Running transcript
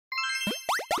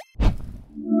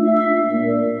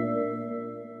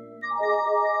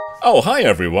Oh, hi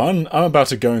everyone! I'm about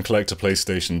to go and collect a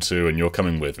PlayStation 2 and you're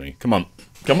coming with me. Come on.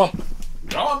 Come on!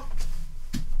 Come on!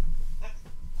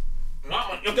 Come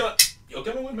on, you're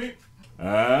coming with me.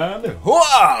 And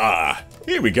hooah!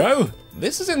 Here we go!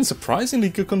 This is in surprisingly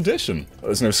good condition.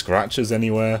 There's no scratches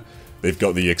anywhere. They've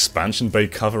got the expansion bay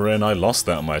cover in. I lost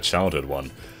that on my childhood one.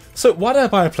 So why did I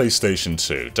buy a PlayStation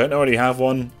 2? Don't already have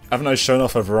one? Haven't I shown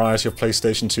off a variety of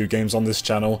PlayStation 2 games on this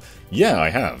channel? Yeah,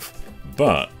 I have.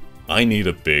 But I need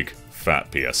a big,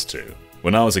 fat PS2.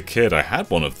 When I was a kid, I had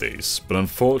one of these, but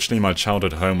unfortunately my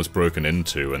childhood home was broken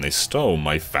into and they stole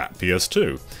my fat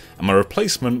PS2. And my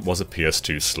replacement was a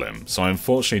PS2 Slim, so I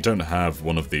unfortunately don't have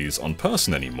one of these on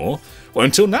person anymore. Well,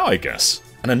 until now, I guess.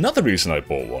 And another reason I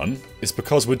bought one is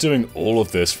because we're doing all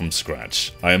of this from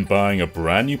scratch. I am buying a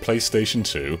brand new PlayStation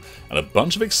 2 and a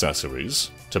bunch of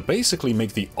accessories to basically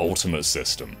make the ultimate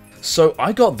system. So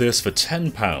I got this for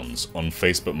 £10 on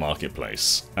Facebook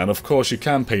Marketplace, and of course you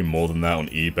can pay more than that on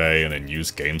eBay and in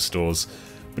used game stores,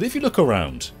 but if you look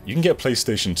around, you can get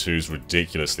PlayStation 2s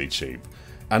ridiculously cheap.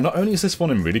 And not only is this one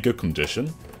in really good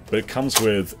condition, but it comes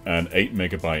with an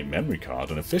 8GB memory card,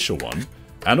 an official one,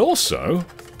 and also,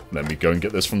 let me go and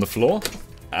get this from the floor,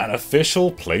 an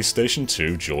official PlayStation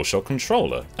 2 DualShock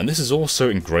controller. And this is also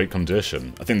in great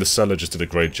condition. I think the seller just did a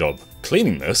great job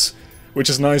cleaning this, which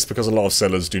is nice because a lot of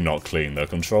sellers do not clean their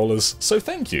controllers, so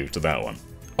thank you to that one.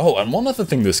 Oh, and one other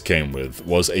thing this came with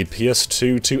was a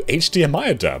PS2 to HDMI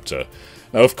adapter.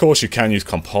 Now of course you can use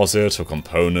composite or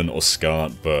component or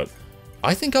SCART, but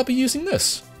I think I'll be using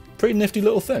this. Pretty nifty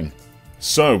little thing.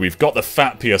 So we've got the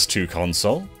fat PS2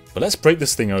 console, but let's break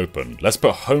this thing open. Let's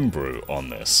put Homebrew on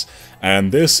this.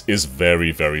 And this is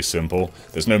very, very simple.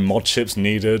 There's no mod chips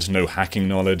needed, no hacking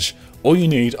knowledge. All you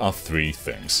need are three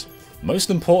things.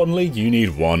 Most importantly, you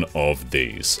need one of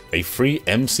these, a free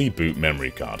MC Boot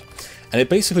memory card. And it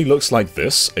basically looks like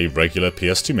this, a regular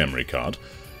PS2 memory card,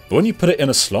 but when you put it in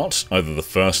a slot, either the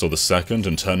first or the second,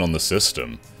 and turn on the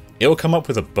system, it'll come up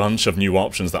with a bunch of new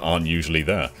options that aren't usually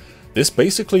there. This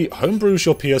basically homebrews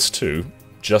your PS2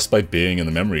 just by being in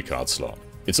the memory card slot.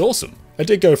 It's awesome. I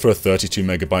did go for a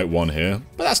 32MB one here,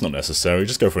 but that's not necessary,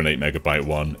 just go for an 8MB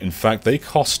one. In fact, they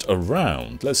cost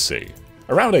around, let's see,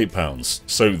 around £8,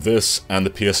 so this and the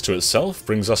PS2 itself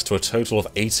brings us to a total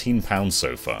of £18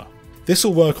 so far. This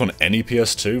will work on any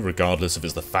PS2 regardless if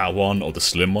it's the fat one or the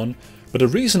slim one, but the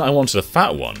reason I wanted a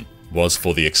fat one was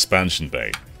for the expansion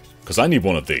bay, because I need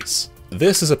one of these.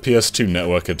 This is a PS2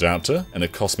 network adapter and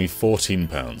it cost me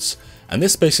 £14, and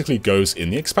this basically goes in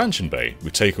the expansion bay.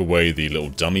 We take away the little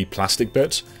dummy plastic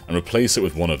bit and replace it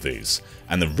with one of these.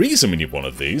 And the reason we need one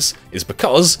of these is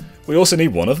because we also need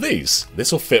one of these.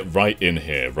 This will fit right in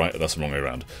here, right? That's the wrong way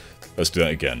around. Let's do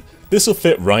that again. This will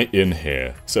fit right in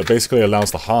here. So it basically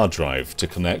allows the hard drive to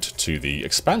connect to the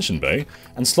expansion bay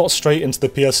and slot straight into the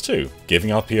PS2,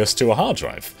 giving our PS2 a hard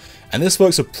drive. And this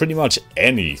works with pretty much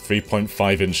any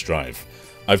 3.5-inch drive.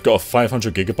 I've got a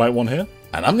 500GB one here,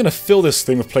 and I'm going to fill this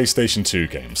thing with PlayStation 2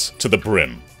 games, to the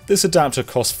brim. This adapter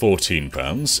cost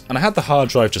 £14, and I had the hard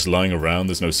drive just lying around,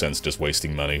 there's no sense just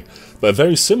wasting money, but a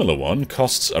very similar one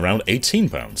costs around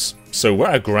 £18. So we're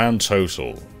at a grand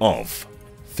total of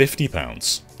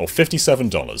 £50, or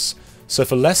 $57. So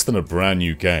for less than a brand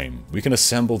new game, we can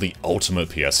assemble the ultimate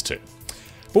PS2.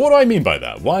 But what do I mean by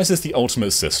that? Why is this the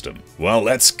ultimate system? Well,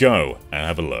 let's go and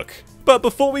have a look. But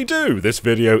before we do, this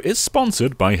video is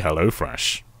sponsored by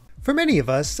HelloFresh. For many of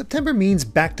us, September means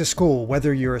back to school,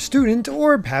 whether you're a student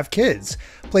or have kids.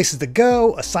 Places to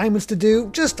go, assignments to do,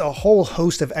 just a whole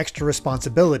host of extra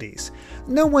responsibilities.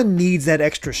 No one needs that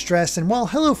extra stress, and while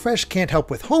HelloFresh can't help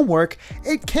with homework,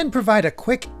 it can provide a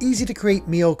quick, easy-to-create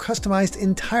meal customized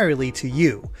entirely to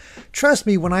you. Trust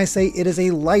me when I say it is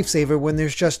a lifesaver when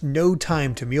there's just no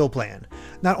time to meal plan.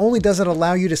 Not only does it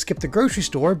allow you to skip the grocery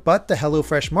store, but the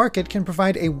HelloFresh Market can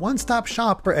provide a one-stop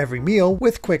shop for every meal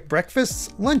with quick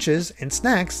breakfasts, lunches, and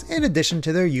snacks in addition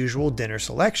to their usual dinner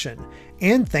selection.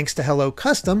 And thanks to Hello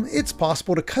Custom, it's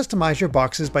possible to customize your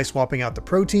boxes by swapping out the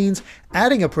proteins,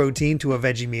 adding a protein to a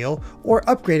veggie meal, or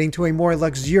upgrading to a more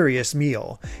luxurious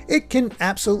meal. It can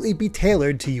absolutely be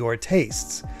tailored to your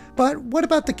tastes. But what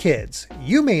about the kids?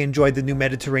 You may enjoy the new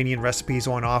Mediterranean recipes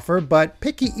on offer, but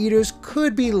picky eaters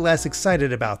could be less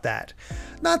excited about that.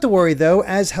 Not to worry though,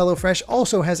 as HelloFresh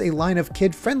also has a line of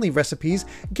kid-friendly recipes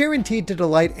guaranteed to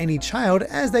delight any child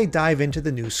as they dive into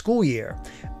the new school year.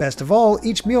 Best of all,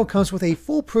 each meal comes with a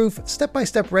foolproof,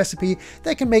 step-by-step recipe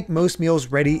that can make most meals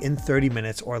ready in 30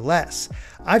 minutes or less.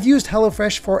 I've used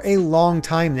HelloFresh for a long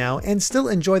time now and still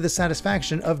enjoy the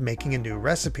satisfaction of making a new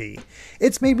recipe.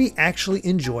 It's made me actually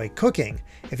enjoy cooking.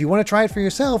 If you want to try it it for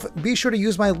yourself, be sure to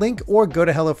use my link or go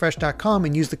to HelloFresh.com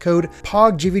and use the code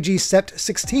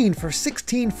POGGVGSEPT16 for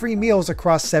 16 free meals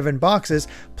across 7 boxes,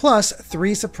 plus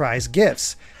 3 surprise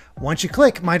gifts. Once you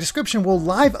click, my description will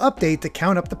live update to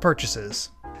count up the purchases.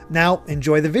 Now,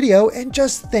 enjoy the video and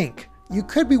just think, you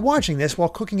could be watching this while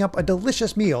cooking up a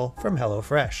delicious meal from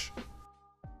HelloFresh.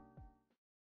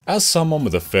 As someone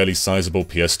with a fairly sizable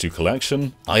PS2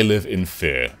 collection, I live in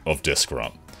fear of disc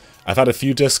rot. I've had a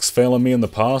few discs fail on me in the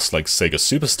past, like Sega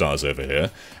Superstars over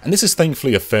here, and this is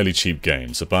thankfully a fairly cheap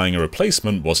game, so buying a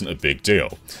replacement wasn't a big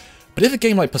deal. But if a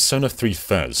game like Persona 3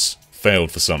 Fez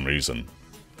failed for some reason,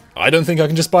 I don't think I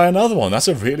can just buy another one. That's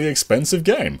a really expensive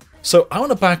game. So I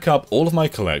want to back up all of my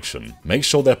collection, make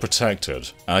sure they're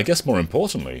protected, and I guess more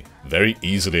importantly, very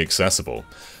easily accessible.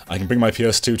 I can bring my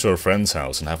PS2 to a friend's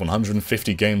house and have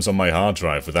 150 games on my hard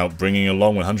drive without bringing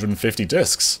along 150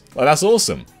 discs. Like, that's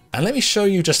awesome. And let me show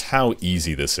you just how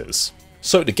easy this is.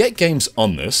 So to get games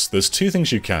on this, there's 2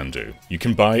 things you can do. You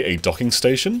can buy a docking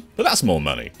station, but that's more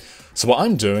money. So what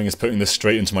I'm doing is putting this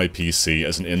straight into my PC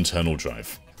as an internal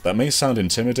drive. That may sound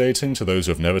intimidating to those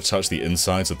who have never touched the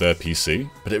insides of their PC,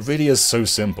 but it really is so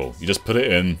simple. You just put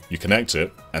it in, you connect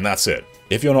it, and that's it.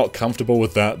 If you're not comfortable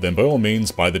with that, then by all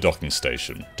means buy the docking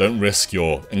station. Don't risk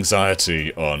your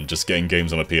anxiety on just getting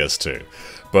games on a PS2.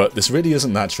 But this really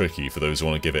isn't that tricky for those who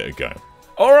want to give it a go.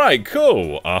 Alright,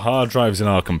 cool! Our hard drive's in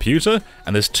our computer,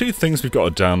 and there's 2 things we've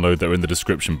got to download that are in the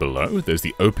description below. There's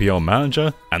the OPL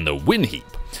Manager and the WinHeap.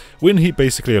 WinHeap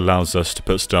basically allows us to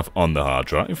put stuff on the hard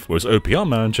drive, whereas OPL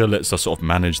Manager lets us sort of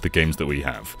manage the games that we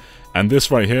have. And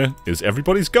this right here is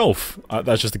Everybody's Golf.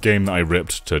 That's just a game that I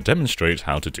ripped to demonstrate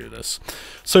how to do this.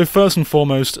 So first and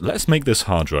foremost, let's make this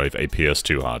hard drive a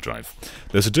PS2 hard drive.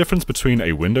 There's a difference between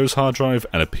a Windows hard drive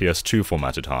and a PS2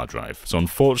 formatted hard drive. So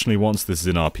unfortunately, once this is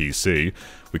in our PC,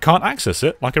 we can't access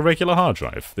it like a regular hard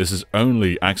drive. This is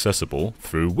only accessible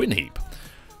through WinHeap.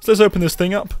 So let's open this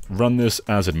thing up, run this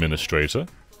as administrator,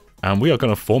 and we are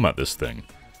going to format this thing.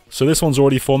 So this one's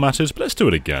already formatted, but let's do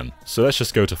it again. So let's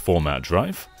just go to Format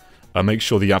Drive, and make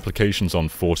sure the application's on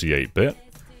 48-bit,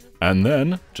 and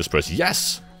then just press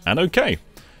Yes, and OK.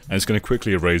 And it's going to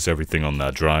quickly erase everything on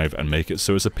that drive and make it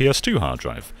so it's a PS2 hard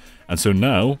drive. And so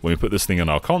now, when we put this thing in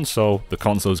our console, the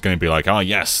console is going to be like, ah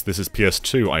yes, this is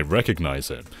PS2, I recognize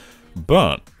it.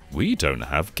 But we don't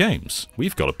have games.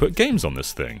 We've got to put games on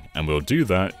this thing, and we'll do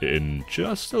that in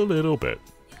just a little bit.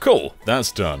 Cool,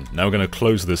 that's done. Now we're going to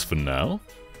close this for now,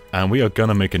 and we are going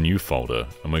to make a new folder,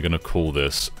 and we're going to call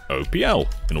this OPL,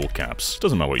 in all caps.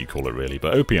 Doesn't matter what you call it really,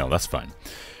 but OPL, that's fine.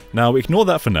 Now ignore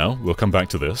that for now, we'll come back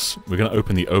to this. We're going to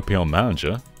open the OPL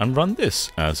Manager and run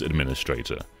this as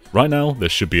administrator. Right now, there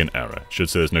should be an error. It should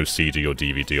say there's no CD or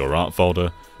DVD or art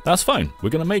folder. That's fine,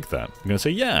 we're going to make that. We're going to say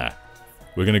yeah.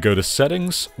 We're going to go to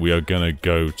Settings, we are going to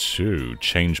go to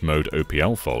Change Mode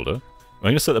OPL folder. I'm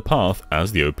going to set the path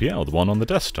as the OPL, the one on the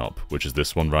desktop, which is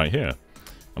this one right here.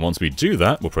 And once we do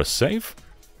that, we'll press Save.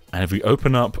 And if we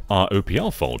open up our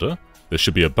OPL folder, there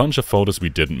should be a bunch of folders we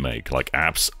didn't make, like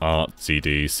Apps, Art,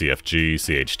 CD, CFG,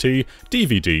 CHT,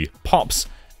 DVD, Pops,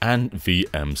 and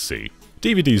VMC.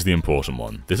 DVD is the important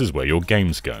one. This is where your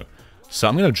games go. So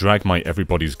I'm going to drag my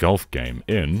Everybody's Golf game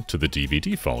into the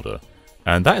DVD folder.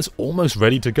 And that is almost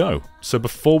ready to go. So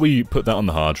before we put that on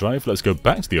the hard drive, let's go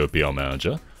back to the OPL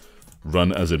Manager,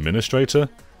 run as administrator,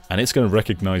 and it's going to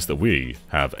recognize that we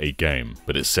have a game,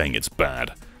 but it's saying it's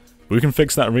bad. But we can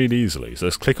fix that really easily. So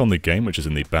let's click on the game, which is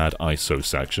in the bad ISO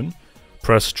section,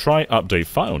 press try update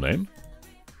file name,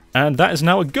 and that is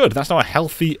now good. That's now a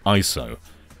healthy ISO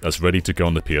that's ready to go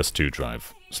on the PS2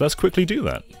 drive. So let's quickly do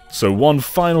that. So one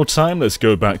final time, let's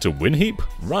go back to WinHeap,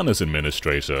 run as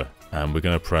administrator, and we're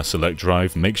going to press select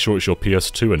drive, make sure it's your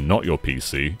PS2 and not your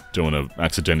PC. Don't want to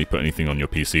accidentally put anything on your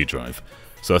PC drive.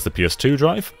 So that's the PS2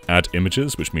 drive, add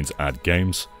images, which means add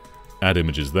games, add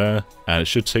images there, and it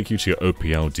should take you to your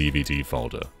OPL DVD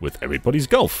folder with Everybody's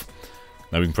Golf.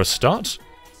 Now we can press start,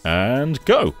 and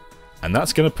go. And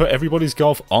that's going to put Everybody's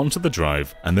Golf onto the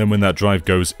drive, and then when that drive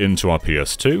goes into our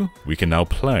PS2, we can now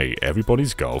play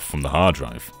Everybody's Golf from the hard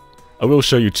drive. I will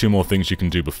show you 2 more things you can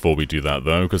do before we do that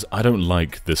though, because I don't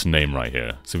like this name right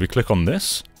here. So if we click on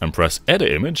this, and press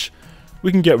edit image,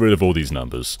 we can get rid of all these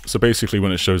numbers. So basically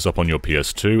when it shows up on your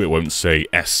PS2, it won't say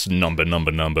S number,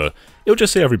 it'll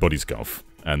just say Everybody's Golf.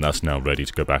 And that's now ready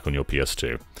to go back on your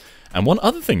PS2. And one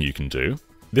other thing you can do,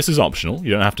 this is optional, you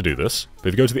don't have to do this, but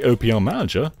if you go to the OPL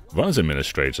Manager, run as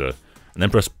administrator, and then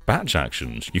press batch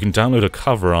actions, you can download a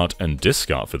cover art and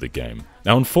disc art for the game.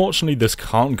 Now unfortunately this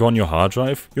can't go on your hard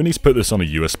drive, you'll need to put this on a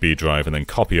USB drive and then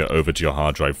copy it over to your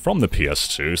hard drive from the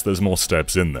PS2, so there's more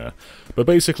steps in there. But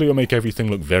basically it'll make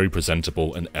everything look very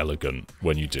presentable and elegant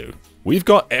when you do. We've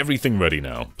got everything ready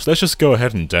now, so let's just go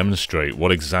ahead and demonstrate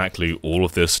what exactly all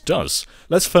of this does.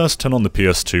 Let's first turn on the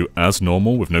PS2 as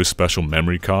normal with no special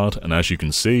memory card, and as you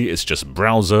can see it's just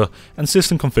browser and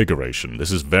system configuration.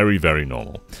 This is very, very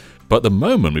normal. But the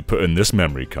moment we put in this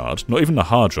memory card, not even the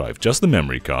hard drive, just the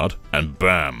memory card, and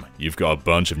bam, you've got a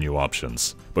bunch of new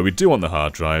options. But we do want the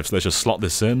hard drive, so let's just slot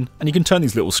this in, and you can turn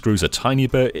these little screws a tiny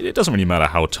bit. It doesn't really matter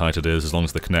how tight it is as long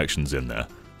as the connection's in there.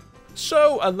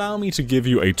 So allow me to give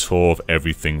you a tour of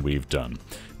everything we've done.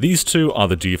 These two are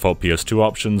the default PS2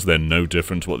 options, they're no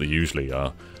different to what they usually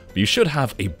are. But you should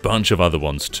have a bunch of other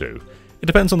ones too. It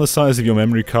depends on the size of your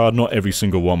memory card, not every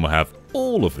single one will have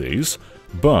all of these.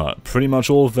 But pretty much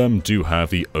all of them do have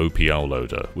the OPL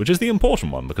loader, which is the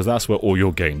important one because that's where all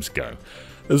your games go.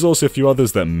 There's also a few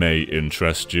others that may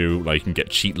interest you, like you can get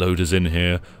cheat loaders in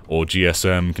here, or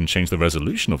GSM can change the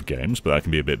resolution of games, but that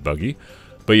can be a bit buggy.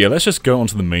 But yeah, let's just go on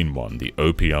to the main one, the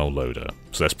OPL loader.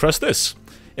 So let's press this.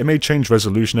 It may change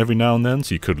resolution every now and then,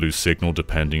 so you could lose signal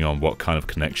depending on what kind of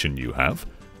connection you have.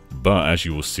 But as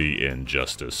you will see in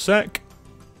just a sec,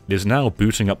 it is now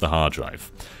booting up the hard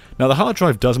drive. Now the hard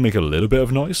drive does make a little bit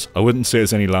of noise. I wouldn't say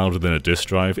it's any louder than a disk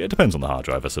drive. It depends on the hard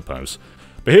drive, I suppose.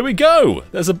 But here we go!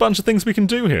 There's a bunch of things we can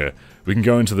do here. We can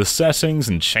go into the settings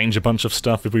and change a bunch of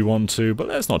stuff if we want to, but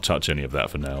let's not touch any of that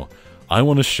for now. I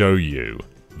want to show you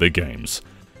the games.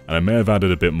 And I may have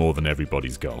added a bit more than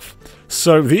everybody's golf.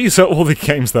 So these are all the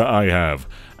games that I have.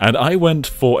 And I went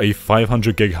for a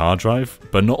 500 gig hard drive,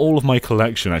 but not all of my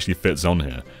collection actually fits on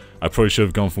here. I probably should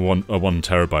have gone for a 1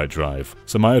 terabyte drive.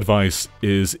 So my advice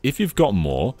is, if you've got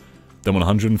more than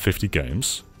 150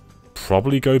 games,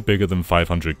 probably go bigger than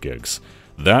 500 gigs.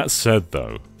 That said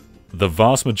though, the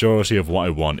vast majority of what I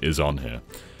want is on here.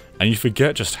 And you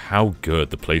forget just how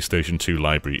good the PlayStation 2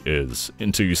 library is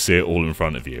until you see it all in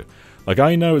front of you. Like,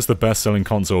 I know it's the best selling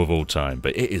console of all time,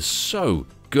 but it is so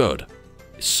good.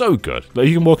 It's so good. Like,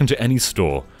 you can walk into any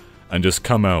store and just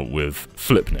come out with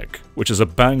Flipnik, which is a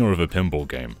banger of a pinball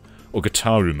game. Or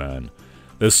Guitaru Man.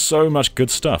 There's so much good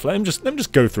stuff. Let me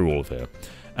just go through all of it.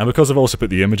 And because I've also put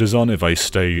the images on, if I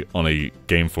stay on a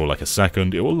game for like a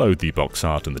second, it will load the box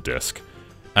art and the disc.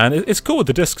 And it's cool with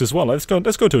the discs as well. Let's go to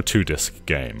a 2-disc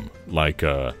game, like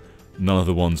none of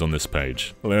the ones on this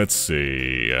page. Let's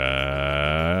see.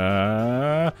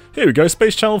 Here we go,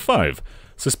 Space Channel 5.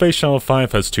 So Space Channel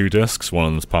 5 has 2 discs. One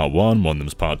of them's part 1, one of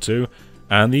them's part 2,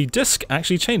 and the disc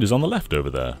actually changes on the left over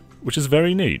there, which is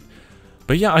very neat.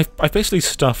 But yeah, I've basically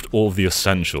stuffed all of the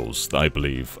essentials that I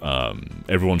believe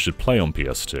everyone should play on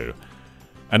PS2.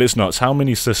 And it's nuts, how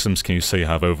many systems can you say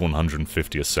have over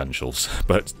 150 essentials?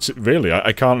 But really,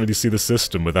 I can't really see the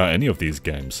system without any of these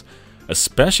games.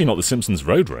 Especially not The Simpsons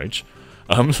Road Rage.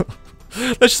 Let's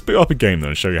just boot up a game though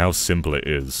and show you how simple it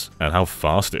is, and how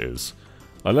fast it is.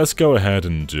 Let's go ahead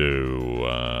and do,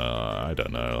 I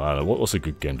don't know, what's a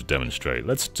good game to demonstrate?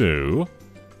 Let's do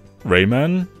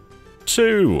Rayman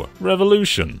 2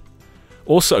 Revolution.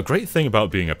 Also, a great thing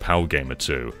about being a PAL gamer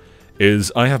too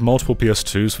is I have multiple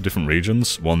PS2s for different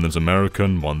regions. One of them's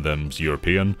American, one of them's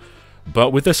European.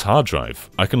 But with this hard drive,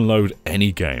 I can load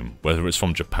any game, whether it's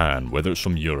from Japan, whether it's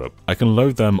from Europe. I can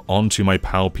load them onto my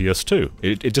PAL PS2.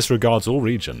 It disregards all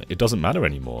region. It doesn't matter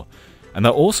anymore. And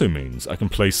that also means I can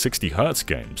play 60Hz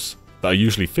games that are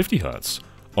usually 50Hz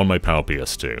on my PAL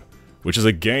PS2, which is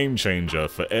a game changer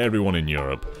for everyone in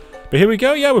Europe. But here we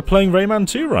go, yeah, we're playing Rayman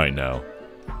 2 right now.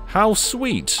 How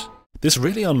sweet! This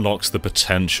really unlocks the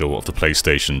potential of the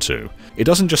PlayStation 2. It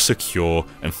doesn't just secure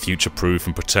and future-proof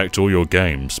and protect all your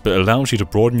games, but allows you to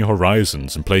broaden your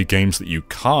horizons and play games that you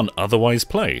can't otherwise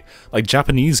play, like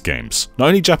Japanese games. Not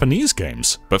only Japanese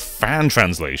games, but fan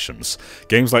translations.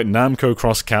 Games like Namco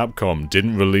Cross Capcom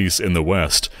didn't release in the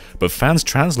West, but fans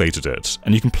translated it,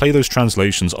 and you can play those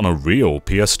translations on a real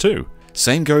PS2.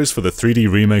 Same goes for the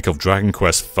 3D remake of Dragon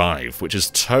Quest V, which is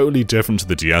totally different to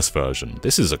the DS version.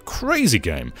 This is a crazy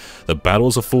game. The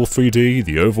battles are full 3D,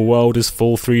 the overworld is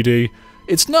full 3D.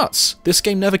 It's nuts! This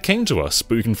game never came to us,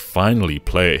 but we can finally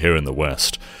play it here in the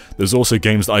West. There's also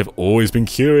games that I've always been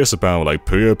curious about, like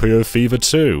Puyo Puyo Fever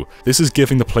 2. This is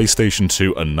giving the PlayStation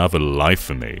 2 another life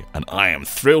for me, and I am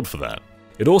thrilled for that.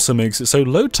 It also makes it so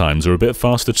load times are a bit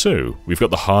faster too. We've got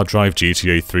the hard drive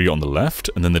GTA 3 on the left,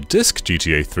 and then the disc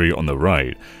GTA 3 on the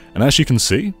right. And as you can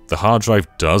see, the hard drive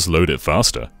does load it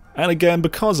faster. And again,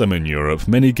 because I'm in Europe,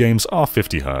 many games are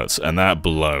 50Hz, and that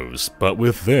blows. But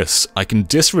with this, I can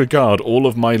disregard all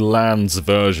of my land's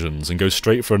versions and go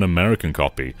straight for an American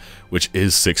copy, which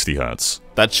is 60Hz.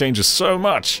 That changes so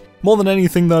much! More than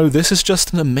anything though, this is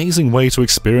just an amazing way to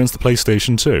experience the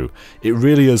PlayStation 2. It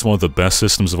really is one of the best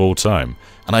systems of all time.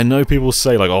 And I know people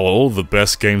say like, oh, all the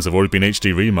best games have already been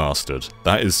HD remastered.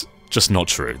 That is just not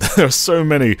true. There are so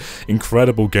many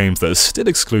incredible games that are still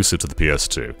exclusive to the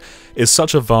PS2. It's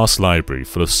such a vast library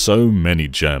full of so many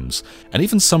gems, and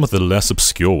even some of the less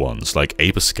obscure ones, like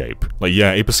Ape Escape. Like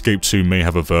yeah, Ape Escape 2 may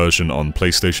have a version on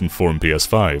PlayStation 4 and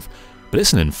PS5, but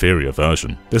it's an inferior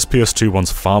version. This PS2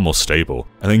 one's far more stable,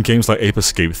 and then games like Ape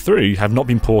Escape 3 have not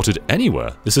been ported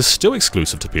anywhere. This is still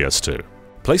exclusive to PS2.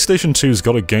 PlayStation 2's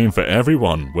got a game for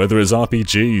everyone, whether it's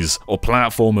RPGs, or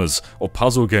platformers, or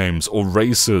puzzle games, or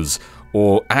racers,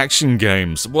 or action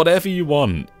games, whatever you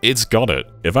want, it's got it.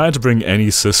 If I had to bring any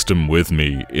system with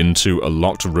me into a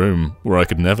locked room where I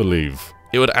could never leave,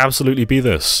 it would absolutely be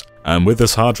this. And with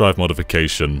this hard drive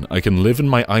modification, I can live in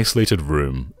my isolated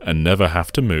room and never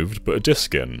have to move to put a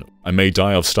disc in. I may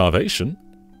die of starvation,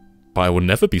 but I will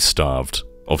never be starved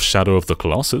of Shadow of the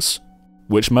Colossus.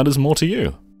 Which matters more to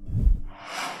you?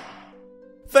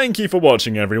 Thank you for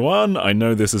watching, everyone. I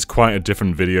know this is quite a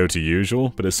different video to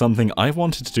usual, but it's something I've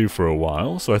wanted to do for a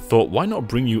while, so I thought why not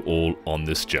bring you all on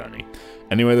this journey.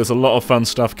 Anyway, there's a lot of fun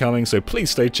stuff coming, so please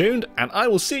stay tuned, and I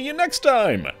will see you next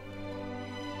time!